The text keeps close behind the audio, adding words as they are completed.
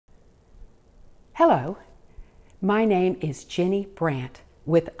Hello, my name is Ginny Brant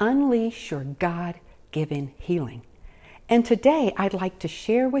with Unleash Your God-Given Healing. And today I'd like to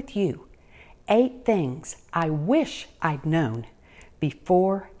share with you 8 things I wish I'd known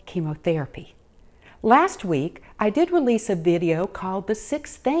before chemotherapy. Last week, I did release a video called The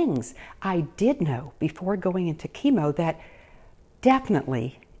 6 Things I Did Know Before Going into Chemo that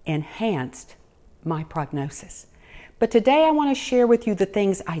definitely enhanced my prognosis. But today I want to share with you the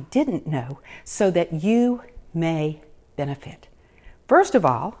things I didn't know so that you may benefit. First of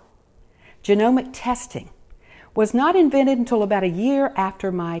all, genomic testing was not invented until about a year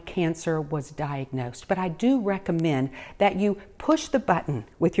after my cancer was diagnosed, but I do recommend that you push the button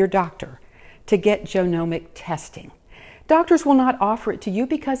with your doctor to get genomic testing. Doctors will not offer it to you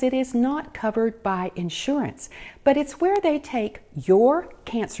because it is not covered by insurance, but it's where they take your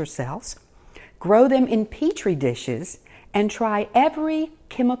cancer cells, grow them in petri dishes, and try every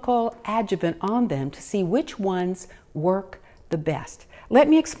chemical adjuvant on them to see which ones work the best. Let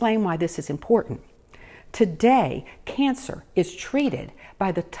me explain why this is important. Today, cancer is treated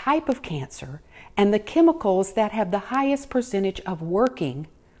by the type of cancer and the chemicals that have the highest percentage of working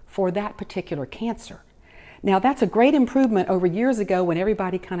for that particular cancer. Now, that's a great improvement over years ago when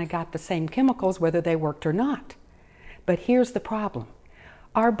everybody kind of got the same chemicals, whether they worked or not. But here's the problem.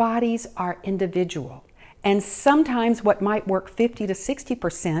 Our bodies are individual, and sometimes what might work 50 to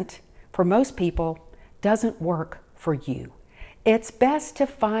 60% for most people doesn't work for you. It's best to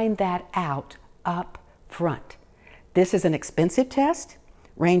find that out up front. This is an expensive test,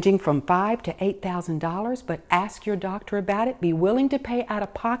 ranging from $5,000 to $8,000, but ask your doctor about it. Be willing to pay out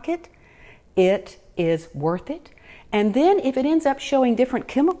of pocket. It is worth it. And then if it ends up showing different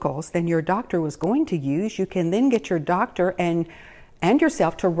chemicals than your doctor was going to use, you can then get your doctor and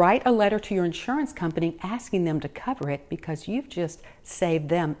yourself to write a letter to your insurance company asking them to cover it, because you've just saved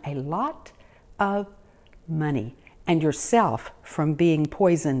them a lot of money and yourself from being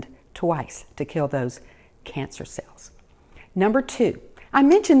poisoned twice to kill those cancer cells. Number 2, I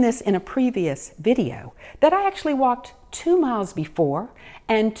mentioned this in a previous video that I actually walked 2 miles before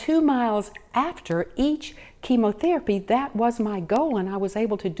and 2 miles after each chemotherapy. That was my goal, and I was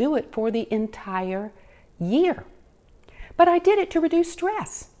able to do it for the entire year. But I did it to reduce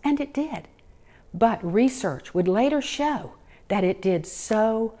stress, and it did. But research would later show that it did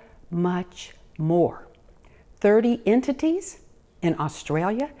so much more. 30 entities in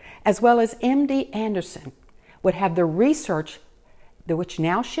Australia, as well as MD Anderson, would have the research which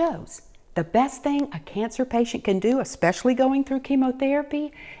now shows the best thing a cancer patient can do, especially going through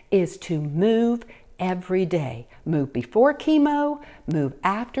chemotherapy, is to move every day. Move before chemo, move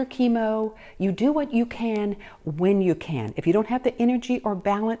after chemo. You do what you can when you can. If you don't have the energy or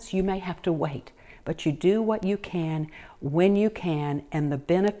balance, you may have to wait. But you do what you can when you can, and the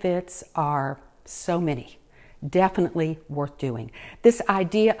benefits are so many. Definitely worth doing. This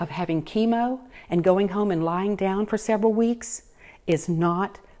idea of having chemo and going home and lying down for several weeks is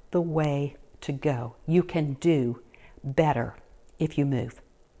not the way to go. You can do better if you move.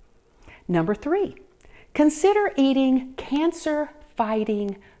 Number 3, consider eating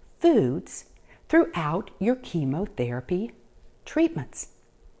cancer-fighting foods throughout your chemotherapy treatments.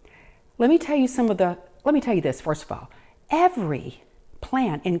 Let me tell you this first of all. Every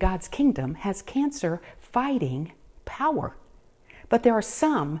plant in God's kingdom has cancer-fighting power. But there are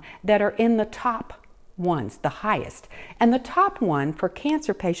some that are in the top ones, the highest. And the top one for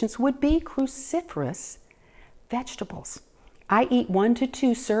cancer patients would be cruciferous vegetables. I eat 1 to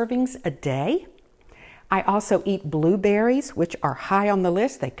 2 servings a day. I also eat blueberries, which are high on the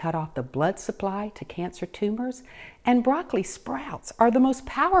list. They cut off the blood supply to cancer tumors. And broccoli sprouts are the most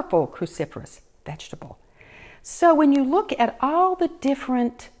powerful cruciferous vegetable. So when you look at all the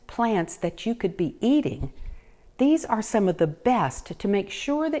different plants that you could be eating, these are some of the best to make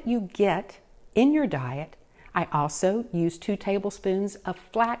sure that you get in your diet. I also use 2 tablespoons of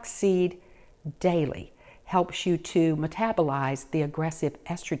flaxseed daily. Helps you to metabolize the aggressive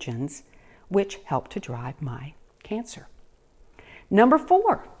estrogens, which help to drive my cancer. Number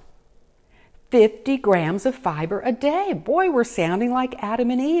 4, 50 grams of fiber a day. Boy, we're sounding like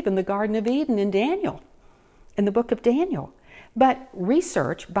Adam and Eve in the Garden of Eden in the book of Daniel. But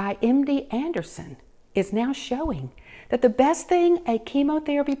research by MD Anderson is now showing that the best thing a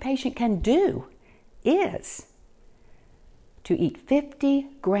chemotherapy patient can do is to eat 50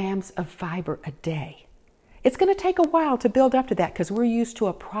 grams of fiber a day. It's going to take a while to build up to that because we're used to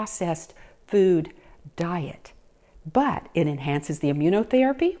a processed food diet. But it enhances the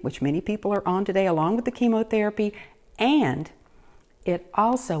immunotherapy, which many people are on today along with the chemotherapy, and it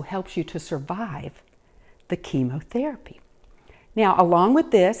also helps you to survive the chemotherapy. Now, along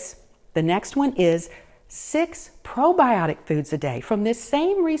with this, The next one is 6 probiotic foods a day. From this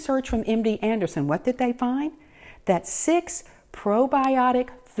same research from MD Anderson, what did they find? That 6 probiotic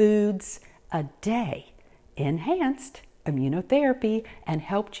foods a day enhanced immunotherapy and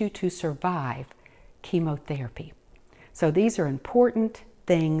helped you to survive chemotherapy. So these are important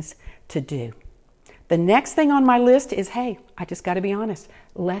things to do. The next thing on my list is, hey, I just got to be honest,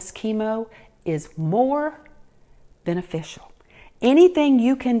 less chemo is more beneficial. Anything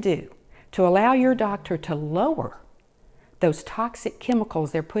you can do to allow your doctor to lower those toxic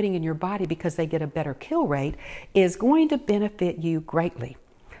chemicals they're putting in your body because they get a better kill rate is going to benefit you greatly.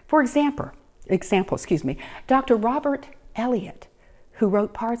 For example, Dr. Robert Elliott, who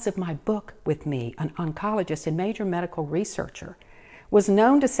wrote parts of my book with me, an oncologist and major medical researcher, was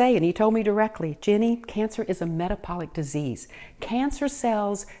known to say, and he told me directly, Ginny, cancer is a metabolic disease. Cancer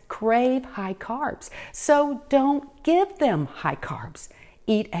cells crave high carbs, so don't give them high carbs.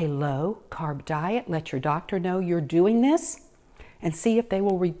 Eat a low-carb diet. Let your doctor know you're doing this and see if they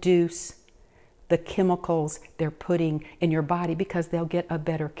will reduce the chemicals they're putting in your body because they'll get a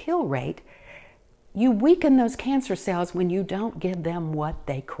better kill rate. You weaken those cancer cells when you don't give them what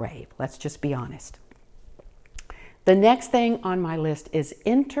they crave. Let's just be honest. The next thing on my list is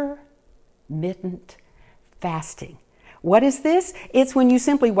intermittent fasting. What is this? It's when you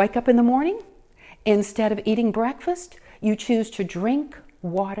simply wake up in the morning. Instead of eating breakfast, you choose to drink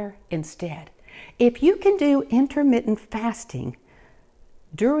water instead. If you can do intermittent fasting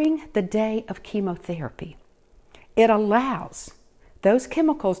during the day of chemotherapy, it allows those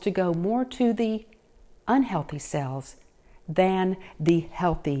chemicals to go more to the unhealthy cells than the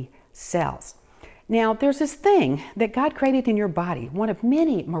healthy cells. Now, there's this thing that God created in your body, one of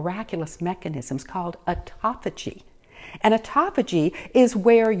many miraculous mechanisms called autophagy. And autophagy is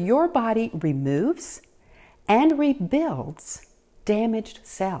where your body removes and rebuilds damaged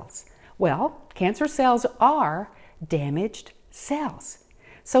cells. Well, cancer cells are damaged cells.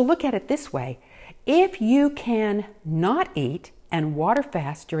 So look at it this way. If you can not eat and water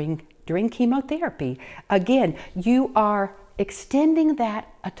fast during chemotherapy, again, you are extending that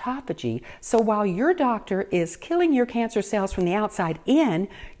autophagy. So while your doctor is killing your cancer cells from the outside in,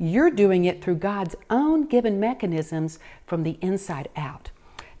 you're doing it through God's own given mechanisms from the inside out.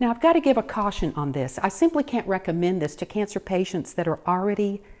 Now, I've got to give a caution on this. I simply can't recommend this to cancer patients that are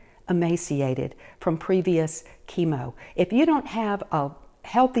already emaciated from previous chemo. If you don't have a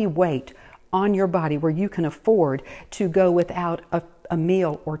healthy weight on your body where you can afford to go without a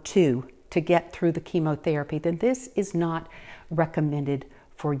meal or two to get through the chemotherapy, then this is not recommended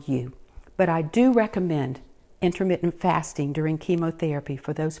for you. But I do recommend intermittent fasting during chemotherapy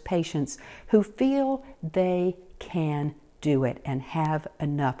for those patients who feel they can do it and have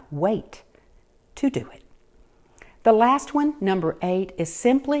enough weight to do it. The last one, number 8, is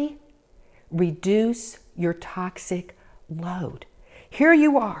simply reduce your toxic load. Here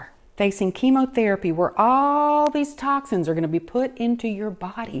you are facing chemotherapy where all these toxins are going to be put into your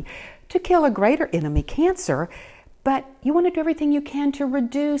body to kill a greater enemy, cancer, but you want to do everything you can to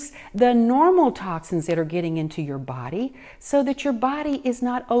reduce the normal toxins that are getting into your body so that your body is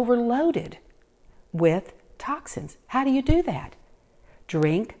not overloaded with toxins. How do you do that?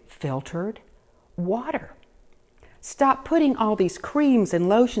 Drink filtered water. Stop putting all these creams and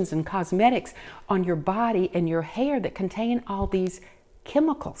lotions and cosmetics on your body and your hair that contain all these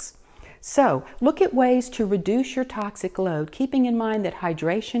chemicals. So look at ways to reduce your toxic load, keeping in mind that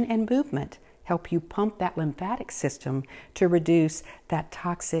hydration and movement help you pump that lymphatic system to reduce that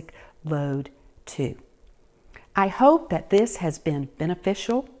toxic load too. I hope that this has been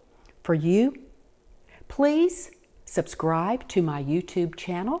beneficial for you. Please subscribe to my YouTube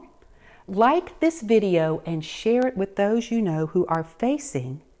channel, like this video, and share it with those you know who are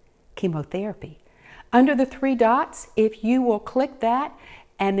facing chemotherapy. Under the 3 dots, if you will click that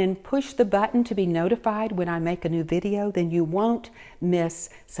and then push the button to be notified when I make a new video, then you won't miss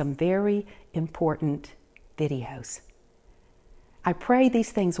some very important videos. I pray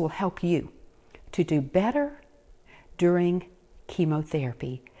these things will help you to do better during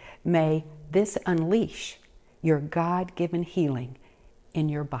chemotherapy. May this unleash your God-given healing in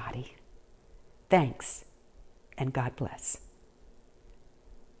your body. Thanks, and God bless.